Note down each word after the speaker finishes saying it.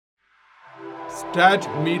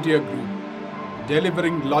Stat Media Group,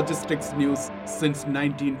 delivering logistics news since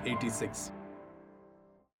 1986.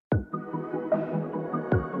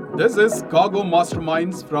 This is Cargo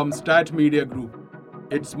Masterminds from Stat Media Group.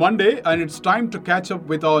 It's Monday and it's time to catch up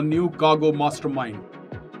with our new Cargo Mastermind.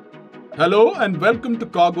 Hello and welcome to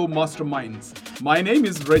Cargo Masterminds. My name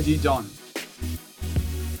is Reggie John.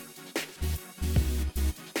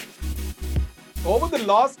 Over the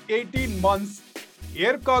last 18 months,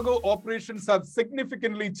 air cargo operations have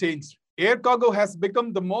significantly changed. Air cargo has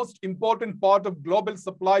become the most important part of global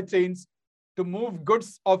supply chains to move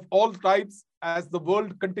goods of all types as the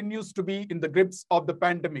world continues to be in the grips of the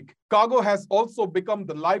pandemic. Cargo has also become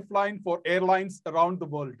the lifeline for airlines around the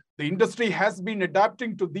world. The industry has been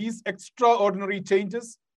adapting to these extraordinary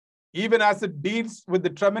changes, even as it deals with the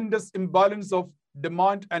tremendous imbalance of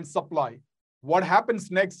demand and supply. What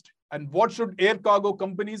happens next? And what should air cargo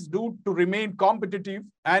companies do to remain competitive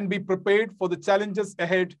and be prepared for the challenges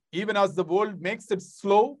ahead, even as the world makes its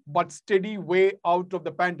slow but steady way out of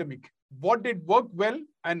the pandemic? What did work well,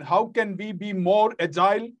 and how can we be more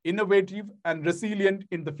agile, innovative, and resilient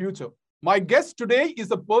in the future? My guest today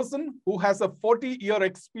is a person who has a 40-year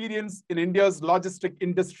experience in India's logistic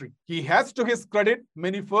industry. He has, to his credit,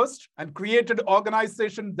 many firsts and created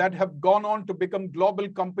organizations that have gone on to become global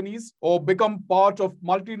companies or become part of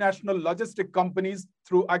multinational logistic companies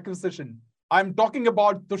through acquisition. I'm talking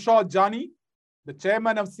about Tushar Jani, the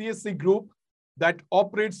chairman of CSC Group that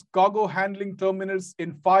operates cargo handling terminals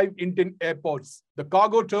in 5 Indian airports. The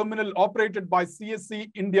cargo terminal operated by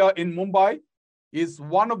CSC India in Mumbai is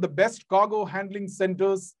one of the best cargo handling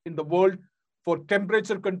centers in the world for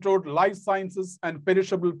temperature-controlled life sciences and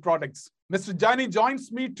perishable products. Mr. Jani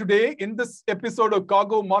joins me today in this episode of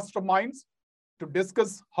Cargo Masterminds to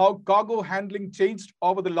discuss how cargo handling changed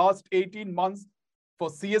over the last 18 months for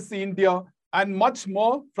CSC India and much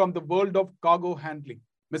more from the world of cargo handling.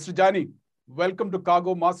 Mr. Jani, welcome to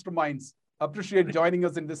Cargo Masterminds. Appreciate joining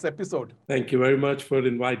us in this episode. Thank you very much for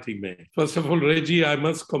inviting me. First of all, Reggie, I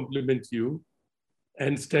must compliment you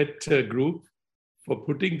and Stat Group for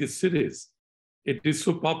putting this series. It is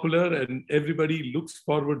so popular and everybody looks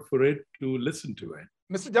forward for it to listen to it.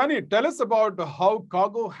 Mr. Jani, tell us about how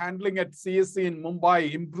cargo handling at CSC in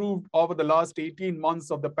Mumbai improved over the last 18 months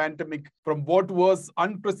of the pandemic, from what was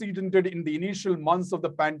unprecedented in the initial months of the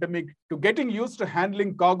pandemic to getting used to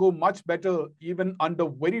handling cargo much better, even under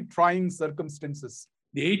very trying circumstances.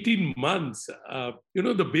 The 18 months,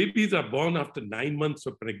 the babies are born after 9 months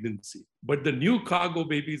of pregnancy, but the new cargo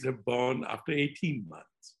babies have born after 18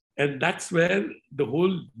 months. And that's where the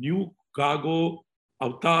whole new cargo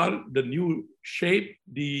avatar, the new shape,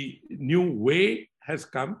 the new way has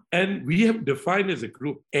come. And we have defined as a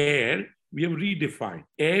group, AIR, we have redefined.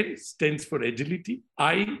 AIR stands for agility,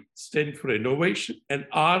 I stands for innovation, and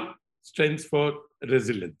R stands for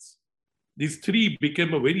resilience. These three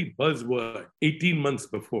became a very buzzword 18 months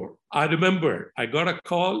before. I remember I got a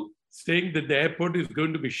call saying that the airport is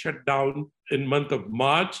going to be shut down in month of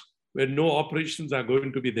March, where no operations are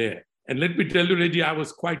going to be there. And let me tell you, Reggie, I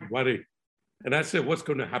was quite worried. And I said, what's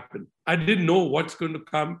going to happen? I didn't know what's going to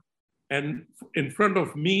come. And in front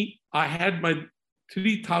of me, I had my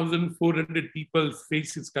 3,400 people's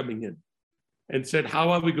faces coming in and said, how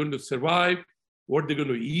are we going to survive? What they're going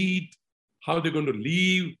to eat? How they're going to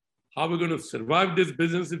leave? How we're going to survive this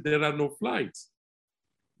business if there are no flights.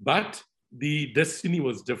 But the destiny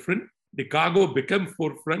was different. The cargo became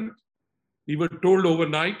forefront. We were told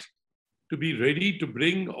overnight to be ready to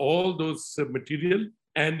bring all those material.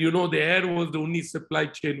 And, the air was the only supply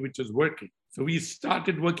chain which was working. So we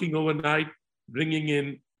started working overnight, bringing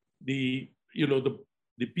in the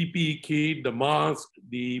PPE kit, the mask,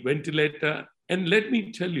 the ventilator. And let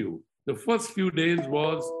me tell you, the first few days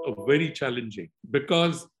was very challenging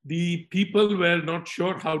because the people were not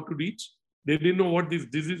sure how to reach. They didn't know what this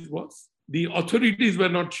disease was. The authorities were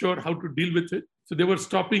not sure how to deal with it. So they were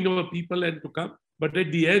stopping our people and to come. But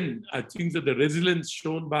at the end, I think that the resilience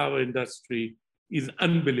shown by our industry is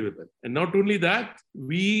unbelievable. And not only that,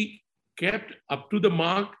 we kept up to the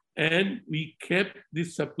mark and we kept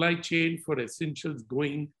this supply chain for essentials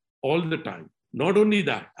going all the time. Not only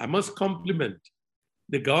that, I must compliment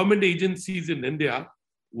the government agencies in India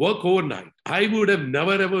work overnight. I would have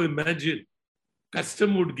never ever imagined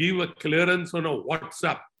custom would give a clearance on a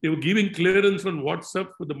WhatsApp. They were giving clearance on WhatsApp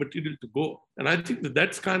for the material to go. And I think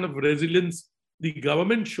that's kind of resilience the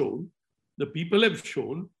government shown, the people have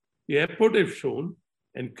shown, the airport have shown,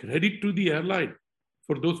 and credit to the airline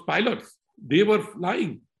for those pilots. They were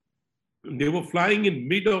flying. They were flying in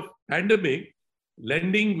mid of pandemic,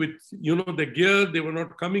 landing with, the gear. They were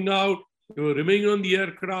not coming out. They were remaining on the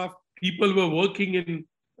aircraft. People were working in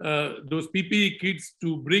those PPE kits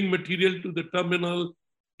to bring material to the terminal,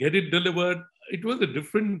 get it delivered. It was a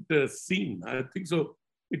different scene. I think so.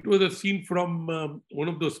 It was a scene from one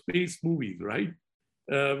of those space movies, right?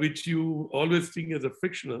 Which you always think as a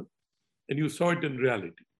fictional, and you saw it in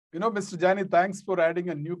reality. You know, Mr. Jani, thanks for adding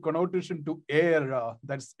a new connotation to air.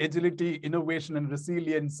 That's agility, innovation, and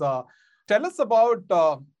resilience. Tell us about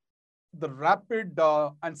the rapid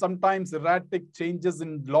and sometimes erratic changes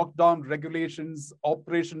in lockdown regulations,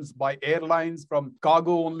 operations by airlines from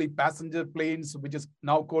cargo-only passenger planes, which is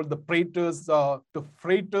now called the freighters,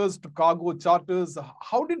 to cargo charters.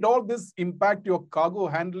 How did all this impact your cargo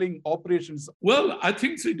handling operations? Well, I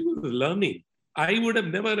think it was learning. I would have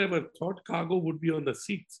never ever thought cargo would be on the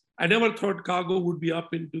seats. I never thought cargo would be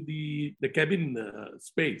up into the cabin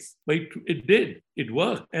space, but it did. It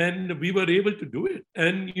worked, and we were able to do it.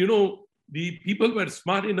 And, you know, the people were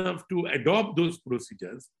smart enough to adopt those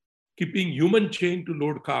procedures, keeping human chain to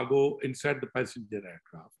load cargo inside the passenger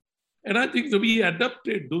aircraft. And I think so we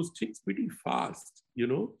adapted those things pretty fast, you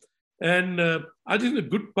know. And I think the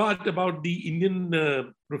good part about the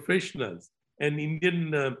Indian professionals and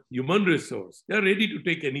Indian human resource, they're ready to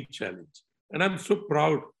take any challenge. And I'm so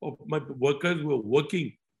proud of my workers who were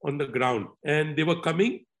working on the ground. And they were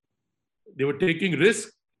coming, they were taking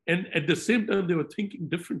risks, and at the same time, they were thinking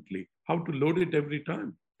differently, how to load it every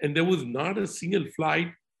time. And there was not a single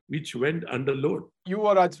flight which went under load. You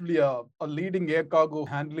are actually a leading air cargo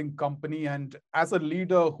handling company. And as a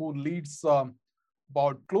leader who leads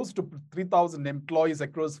about close to 3,000 employees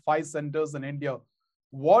across 5 centers in India,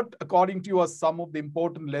 what, according to you, are some of the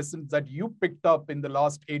important lessons that you picked up in the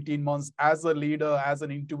last 18 months as a leader, as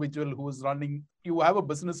an individual who is running? You have a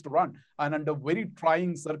business to run and under very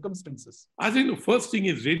trying circumstances. I think the first thing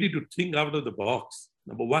is really to think out of the box.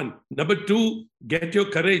 Number one. Number two, get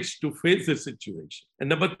your courage to face the situation. And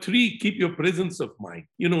number three, keep your presence of mind.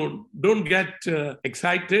 You know, don't get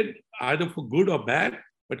excited either for good or bad,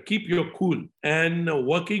 but keep your cool and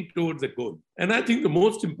working towards a goal. And I think the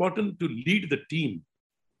most important to lead the team.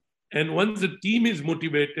 And once the team is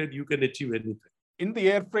motivated, you can achieve anything. In the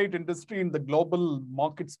air freight industry, in the global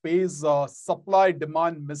market space,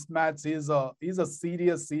 supply-demand mismatch is a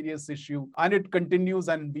serious issue. And it continues,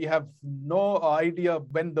 and we have no idea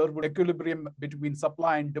when there will be equilibrium between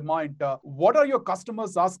supply and demand. What are your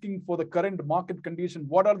customers asking for the current market condition?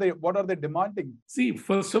 What are they demanding? See,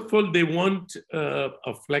 first of all, they want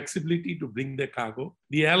a flexibility to bring their cargo.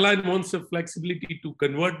 The airline wants a flexibility to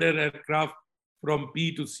convert their aircraft from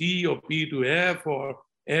P to C or P to F or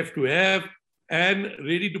F to F, and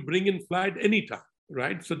ready to bring in flight anytime,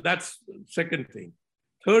 right? So that's second thing.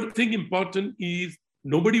 Third thing important is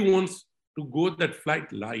nobody wants to go that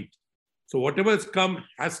flight light. So whatever has come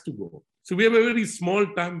has to go. So we have a very small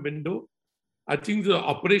time window. I think the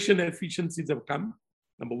operation efficiencies have come,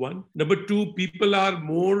 number one. Number two, people are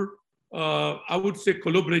more, I would say,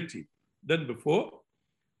 collaborative than before.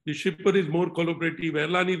 The shipper is more collaborative,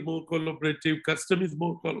 airline is more collaborative, custom is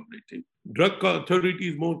more collaborative, drug authority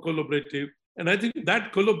is more collaborative. And I think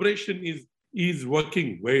that collaboration is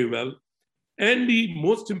working very well. And the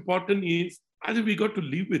most important is, I think we got to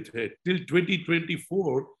live with it. Till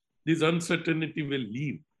 2024, this uncertainty will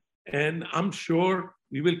leave. And I'm sure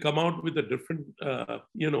we will come out with a different,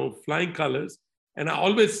 flying colors. And I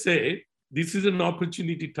always say, this is an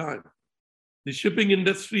opportunity time. The shipping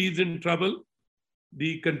industry is in trouble.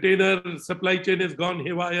 The container supply chain has gone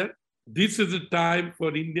haywire. This is a time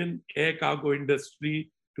for Indian air cargo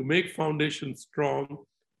industry to make foundation strong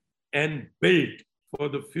and build for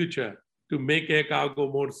the future to make air cargo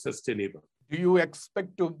more sustainable. Do you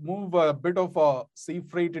expect to move a bit of sea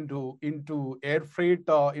freight into air freight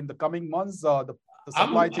in the coming months? The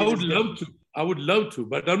supply chain I would love to,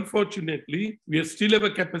 but unfortunately, we still have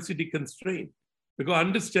a capacity constraint. Because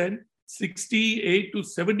understand, 68 to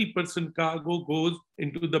 70% cargo goes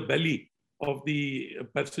into the belly of the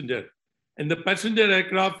passenger. And the passenger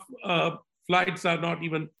aircraft flights are not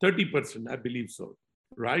even 30%, I believe so,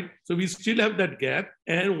 right? So we still have that gap.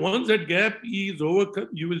 And once that gap is overcome,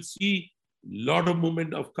 you will see a lot of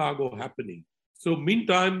movement of cargo happening. So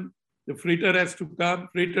meantime, the freighter has to come.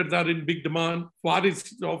 Freighters are in big demand. Far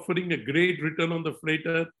East is offering a great return on the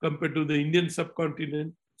freighter compared to the Indian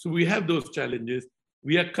subcontinent. So we have those challenges.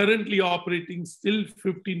 We are currently operating still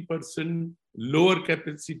 15% lower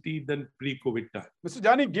capacity than pre-COVID time. Mr.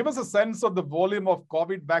 Jani, give us a sense of the volume of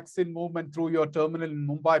COVID vaccine movement through your terminal in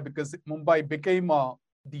Mumbai, because Mumbai became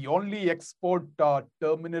the only export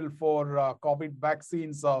terminal for COVID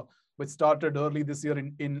vaccines, which started early this year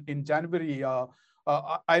in January.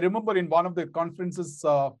 I remember in one of the conferences,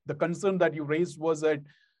 the concern that you raised was that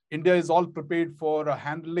India is all prepared for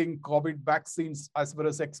handling COVID vaccines as far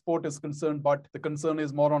as export is concerned, but the concern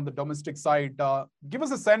is more on the domestic side. Give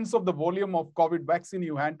us a sense of the volume of COVID vaccine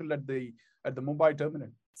you handled at the Mumbai terminal.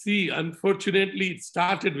 See, unfortunately, it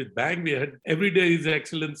started with bang. We had every day His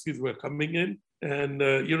Excellencies were coming in and,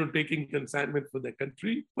 taking consignment for the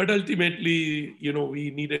country. But ultimately,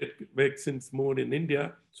 we needed vaccines more in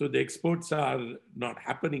India. So the exports are not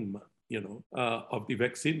happening, of the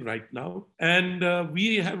vaccine right now. And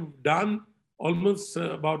we have done almost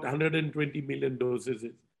about 120 million doses,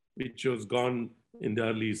 which was gone in the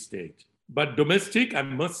early stage. But domestic, I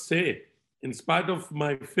must say, in spite of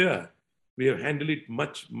my fear, we have handled it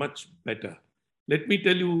much, much better. Let me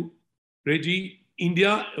tell you, Reggie,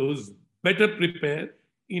 India was better prepared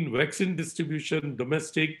in vaccine distribution,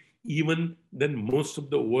 domestic, even than most of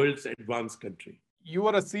the world's advanced countries. You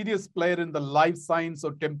are a serious player in the life science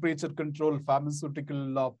or temperature control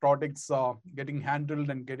pharmaceutical products getting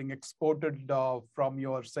handled and getting exported from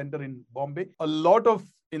your center in Bombay.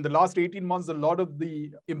 In the last 18 months, a lot of the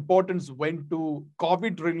importance went to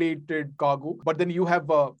COVID-related cargo. But then you have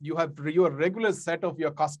your regular set of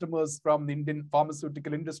your customers from the Indian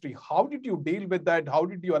pharmaceutical industry. How did you deal with that? How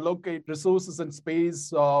did you allocate resources and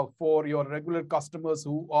space for your regular customers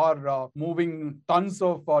who are moving tons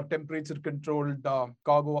of temperature-controlled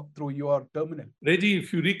cargo through your terminal? Reggie,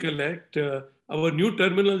 if you recollect, our new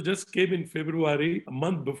terminal just came in February, a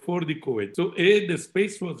month before the COVID. So A, the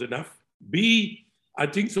space was enough. B, I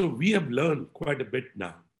think so we have learned quite a bit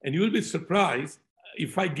now. And you will be surprised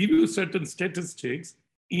if I give you certain statistics.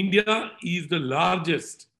 India is the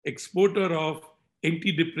largest exporter of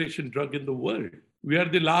anti-depression drug in the world. We are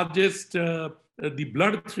the largest the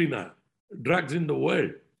blood thinner drugs in the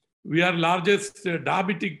world. We are largest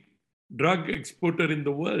diabetic drug exporter in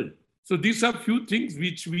the world. So these are few things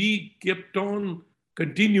which we kept on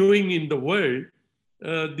continuing in the world.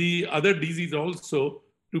 The other disease also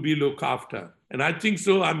to be looked after. And I think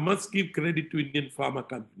so I must give credit to Indian pharma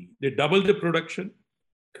company. They doubled the production.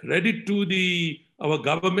 Credit to our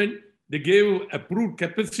government. They gave approved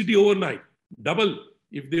capacity overnight. Double.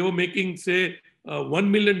 If they were making, say, 1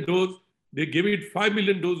 million dose, they gave it 5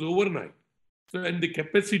 million dose overnight. So, and the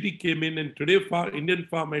capacity came in, and today Indian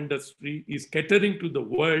pharma industry is catering to the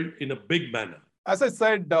world in a big manner. As I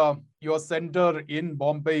said, your center in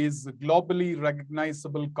Bombay is a globally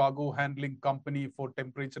recognizable cargo handling company for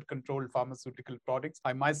temperature-controlled pharmaceutical products.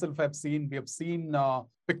 We have seen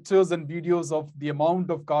pictures and videos of the amount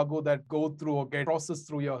of cargo that go through or get processed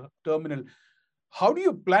through your terminal. How do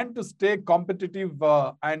you plan to stay competitive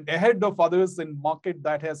and ahead of others in market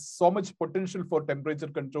that has so much potential for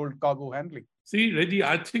temperature-controlled cargo handling? See, Reggie,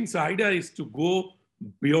 I think the idea is to go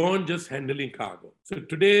beyond just handling cargo. So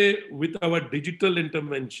today, with our digital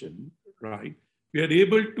intervention, right, we are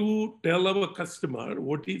able to tell our customer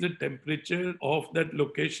what is the temperature of that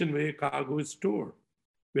location where cargo is stored.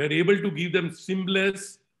 We are able to give them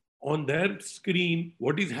seamless on their screen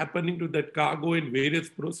what is happening to that cargo in various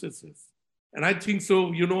processes. And I think so,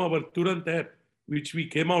 our Turant app, which we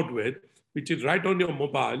came out with, which is right on your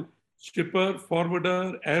mobile, shipper,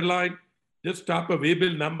 forwarder, airline, just tap a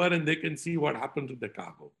waybill number and they can see what happened to the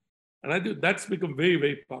cargo. And I think that's become very,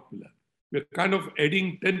 very popular. We're kind of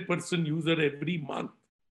adding 10% user every month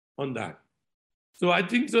on that. So I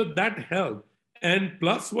think so that helped. And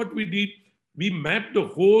plus what we did, we mapped the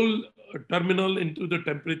whole terminal into the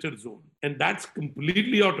temperature zone. And that's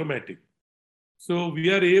completely automatic. So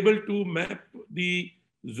we are able to map the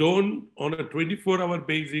zone on a 24-hour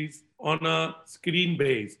basis, on a screen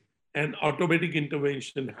base, and automatic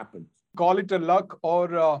intervention happens. Call it a luck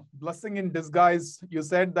or a blessing in disguise. You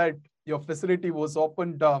said that your facility was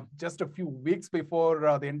opened just a few weeks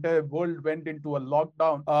before the entire world went into a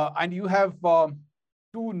lockdown. And you have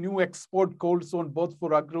two new export cold zones, both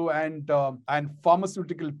for agro and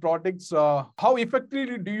pharmaceutical products. How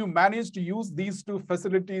effectively do you manage to use these two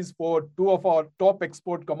facilities for two of our top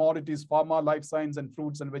export commodities, pharma, life science, and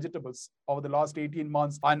fruits and vegetables over the last 18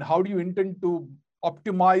 months? And how do you intend to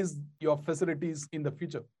optimize your facilities in the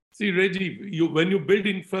future? See, Reggie, when you build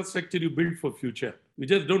infrastructure, you build for future. You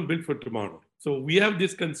just don't build for tomorrow. So we have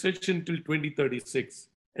this concession till 2036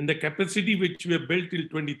 and the capacity which we have built till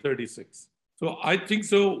 2036. So I think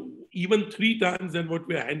so even 3 times than what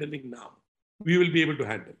we are handling now, we will be able to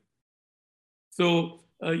handle. So,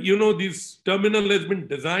 this terminal has been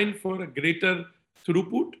designed for a greater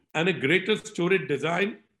throughput and a greater storage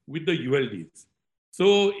design with the ULDs.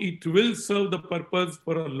 So it will serve the purpose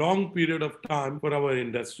for a long period of time for our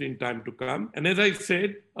industry in time to come. And as I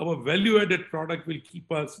said, our value-added product will keep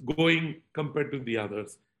us going compared to the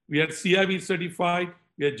others. We are CIV certified.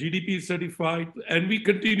 we are GDP certified, and we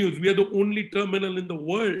continue. We are the only terminal in the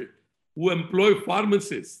world who employ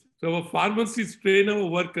pharmacists. So our pharmacists train our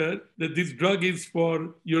worker that this drug is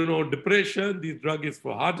for, depression, this drug is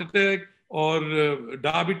for heart attack or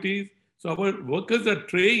diabetes. So our workers are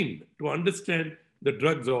trained to understand the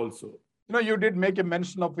drugs also. You did make a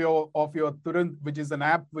mention of your Turant, which is an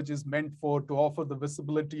app which is meant to offer the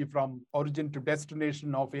visibility from origin to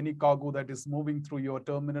destination of any cargo that is moving through your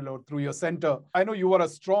terminal or through your center. I know you are a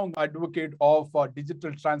strong advocate of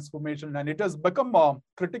digital transformation, and it has become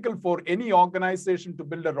critical for any organization to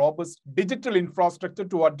build a robust digital infrastructure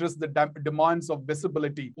to address the demands of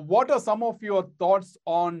visibility. What are some of your thoughts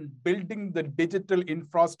on building the digital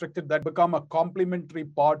infrastructure that become a complementary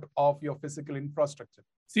part of your physical infrastructure?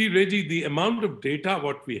 See, Reggie, the amount of data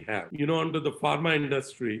what we have, under the pharma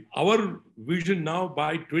industry, our vision now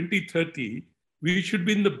by 2030, we should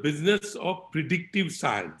be in the business of predictive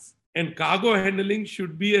science. And cargo handling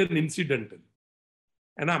should be an incidental.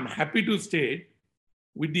 And I'm happy to state,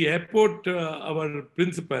 with the airport, our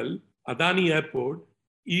principal, Adani Airport,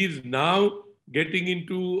 is now getting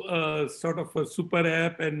into a sort of a super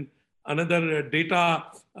app and another data,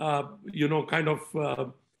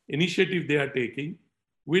 initiative they are taking.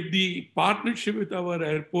 With the partnership with our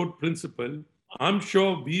airport principal, I'm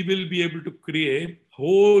sure we will be able to create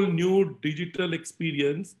whole new digital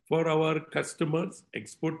experience for our customers,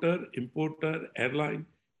 exporter, importer, airline,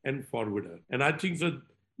 and forwarder. And I think so,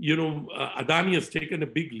 Adani has taken a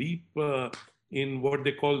big leap in what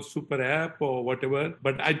they call super app or whatever.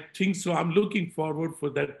 But I think so. I'm looking forward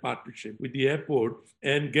for that partnership with the airport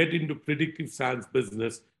and get into predictive science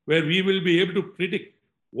business where we will be able to predict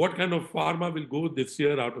what kind of pharma will go this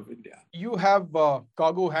year out of India. You have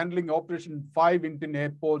cargo handling operation in 5 Indian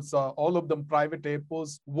airports, all of them private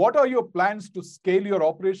airports. What are your plans to scale your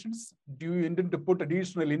operations? Do you intend to put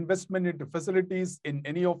additional investment into facilities in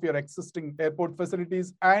any of your existing airport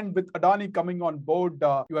facilities? And with Adani coming on board,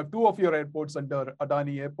 you have 2 of your airports under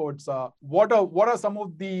Adani Airports. What are some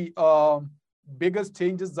of the biggest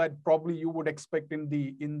changes that probably you would expect in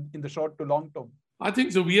the short to long term? I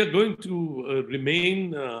think so. We are going to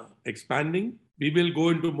remain expanding. We will go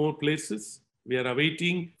into more places. We are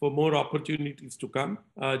awaiting for more opportunities to come.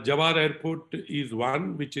 Jawar Airport is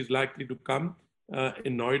one which is likely to come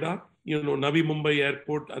in Noida. Navi Mumbai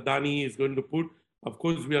Airport, Adani is going to put. Of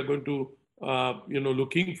course, we are going to,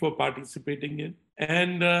 looking for participating in.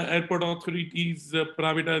 And airport authorities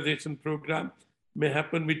privatization program may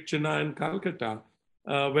happen with Chennai and Calcutta,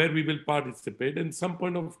 where we will participate. And some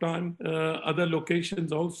point of time, other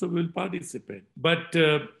locations also will participate. But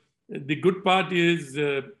the good part is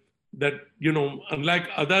that, unlike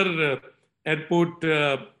other airport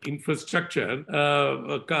infrastructure,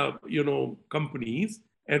 companies,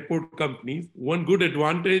 airport companies, one good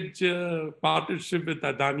advantage partnership with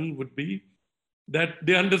Adani would be that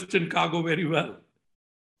they understand cargo very well.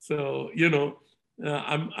 So,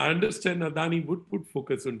 I understand Adani would put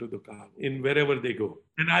focus into the cargo in wherever they go.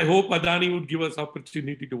 And I hope Adani would give us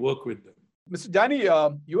opportunity to work with them. Mr. Jani,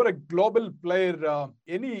 you are a global player.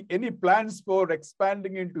 Any plans for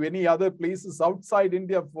expanding into any other places outside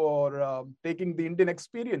India for taking the Indian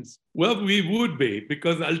experience? Well, we would be,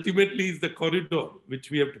 because ultimately it's the corridor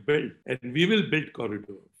which we have to build. And we will build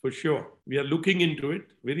corridor for sure. We are looking into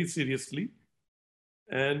it very seriously.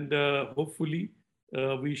 And hopefully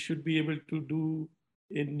we should be able to do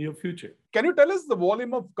in near future. Can you tell us the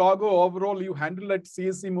volume of cargo overall you handle at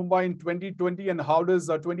CSC Mumbai in 2020 and how does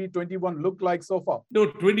 2021 look like so far? No,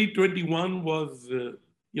 2021 was, a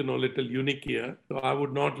little unique year. So I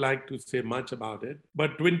would not like to say much about it.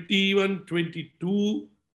 But 21, 22,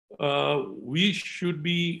 we should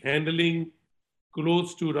be handling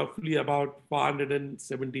close to roughly about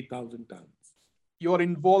 470,000 tons. Your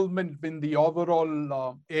involvement in the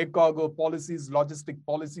overall air cargo policies, logistic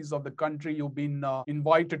policies of the country. You've been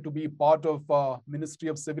invited to be part of Ministry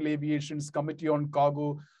of Civil Aviation's Committee on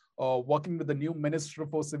Cargo, working with the new Minister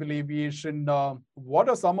for Civil Aviation. What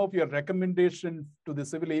are some of your recommendations to the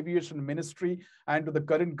Civil Aviation Ministry and to the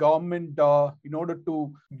current government in order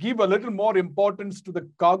to give a little more importance to the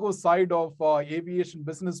cargo side of aviation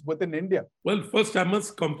business within India? Well, first I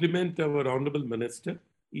must compliment our Honorable Minister.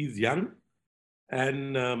 He's young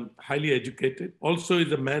and highly educated. Also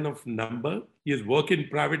is a man of number. He has worked in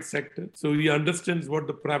private sector. So he understands what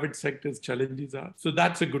the private sector's challenges are. So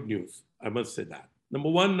that's a good news. I must say that. Number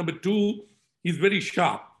one. Number two, he's very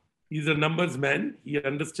sharp. He's a numbers man. He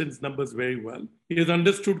understands numbers very well. He has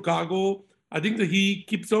understood cargo. I think that he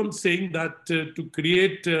keeps on saying that to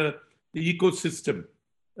create the ecosystem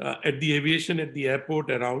at the aviation, at the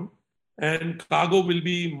airport around, and cargo will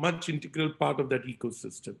be much integral part of that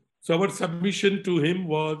ecosystem. So our submission to him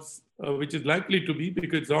was, which is likely to be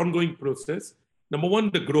because it's an ongoing process. Number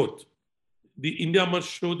one, the growth. India must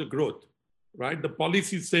show the growth, right? The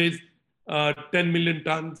policy says 10 million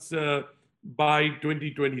tons by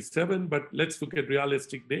 2027, but let's look at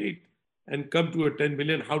realistic date and come to a 10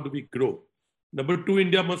 million. How do we grow? Number two,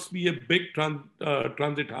 India must be a big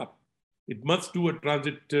transit hub. It must do a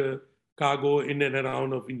transit cargo in and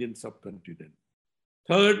around of Indian subcontinent.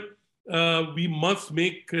 Third, we must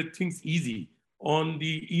make things easy. On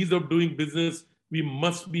the ease of doing business, we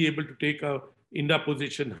must be able to take our India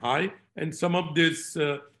position high, and some of this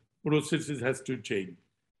processes has to change.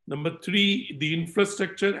 Number three, the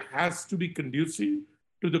infrastructure has to be conducive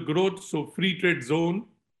to the growth. So free trade zone,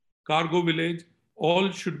 cargo village,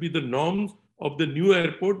 all should be the norms of the new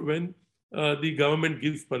airport when the government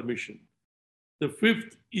gives permission. The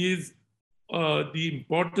fifth is the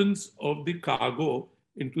importance of the cargo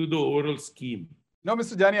into the overall scheme. No,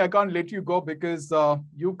 Mr. Jani, I can't let you go because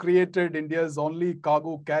you created India's only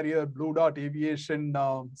cargo carrier, Blue Dart Aviation,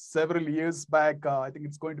 several years back. I think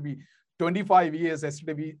it's going to be 25 years.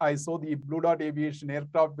 Yesterday, I saw the Blue Dart Aviation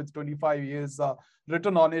aircraft with 25 years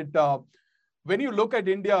written on it. When you look at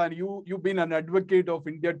India, and you've been an advocate of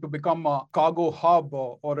India to become a cargo hub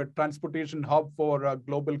or a transportation hub for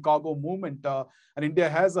global cargo movement, and India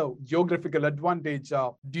has a geographical advantage,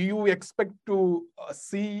 do you expect to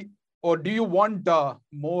see, or do you want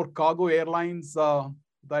more cargo airlines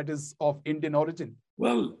that is of Indian origin?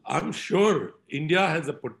 Well, I'm sure India has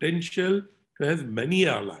a potential to have many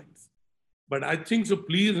airlines. But I think so,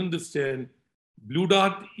 please understand, Blue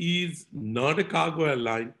Dart is not a cargo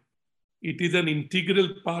airline. It is an integral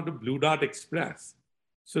part of Blue Dart Express.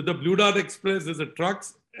 So the Blue Dart Express is a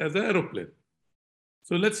trucks as an aeroplane.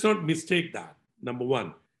 So let's not mistake that, number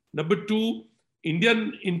one. Number two,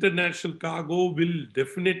 Indian international cargo will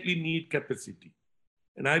definitely need capacity.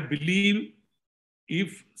 And I believe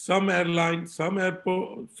if some airline, some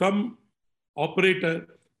airport, some operator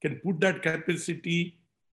can put that capacity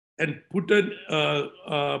and put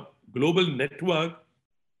a global network,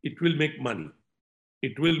 it will make money.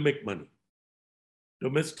 It will make money.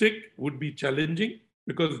 Domestic would be challenging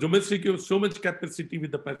because domestic you have so much capacity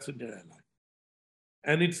with the passenger airline.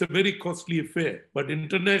 And it's a very costly affair. But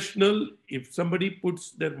international, if somebody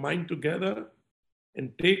puts their mind together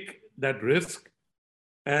and take that risk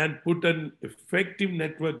and put an effective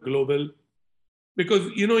network global,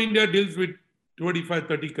 because India deals with 25,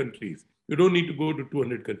 30 countries. You don't need to go to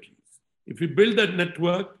 200 countries. If you build that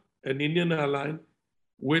network, an Indian airline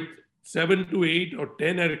with 7 to 8 or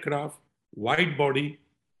 10 aircraft, wide body,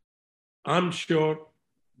 I'm sure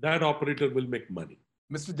that operator will make money.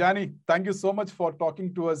 Mr. Jani, thank you so much for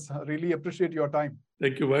talking to us. Really appreciate your time.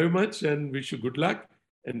 Thank you very much and wish you good luck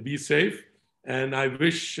and be safe. And I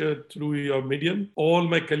wish through your medium, all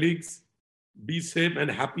my colleagues be safe and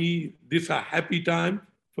happy. This is a happy time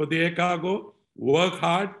for the air cargo. Work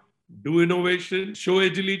hard, do innovation, show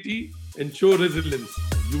agility and show resilience.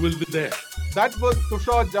 You will be there. That was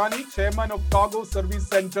Tushar Jani, Chairman of Cargo Service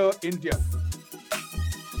Center, India.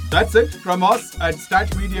 That's it from us at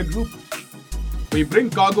Stat Media Group. We bring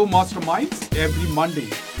cargo masterminds every Monday.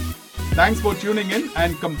 Thanks for tuning in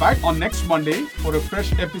and come back on next Monday for a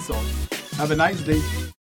fresh episode. Have a nice day.